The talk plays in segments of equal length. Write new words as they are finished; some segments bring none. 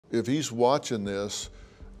if he's watching this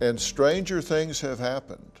and stranger things have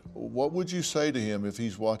happened, what would you say to him if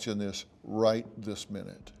he's watching this right this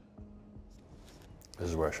minute? This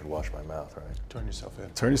is where I should wash my mouth, right? Turn yourself in.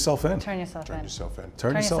 Turn yourself in. Turn yourself in. Turn yourself in.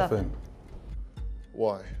 Turn yourself in.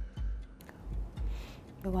 Why?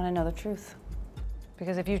 We want to know the truth.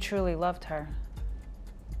 Because if you truly loved her,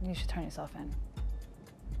 you should turn yourself in.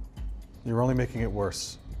 You're only making it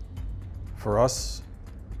worse. For us,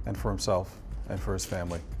 and for himself, and for his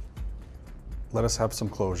family. Let us have some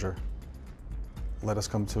closure. Let us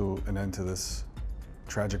come to an end to this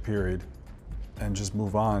tragic period and just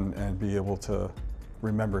move on and be able to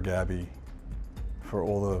remember Gabby for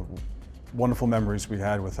all the wonderful memories we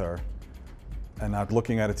had with her, and not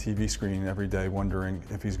looking at a TV screen every day wondering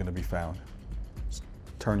if he's going to be found. Just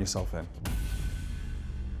turn yourself in.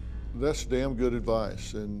 That's damn good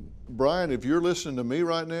advice. And Brian, if you're listening to me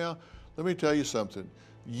right now, let me tell you something.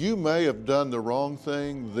 You may have done the wrong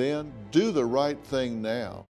thing then. Do the right thing now.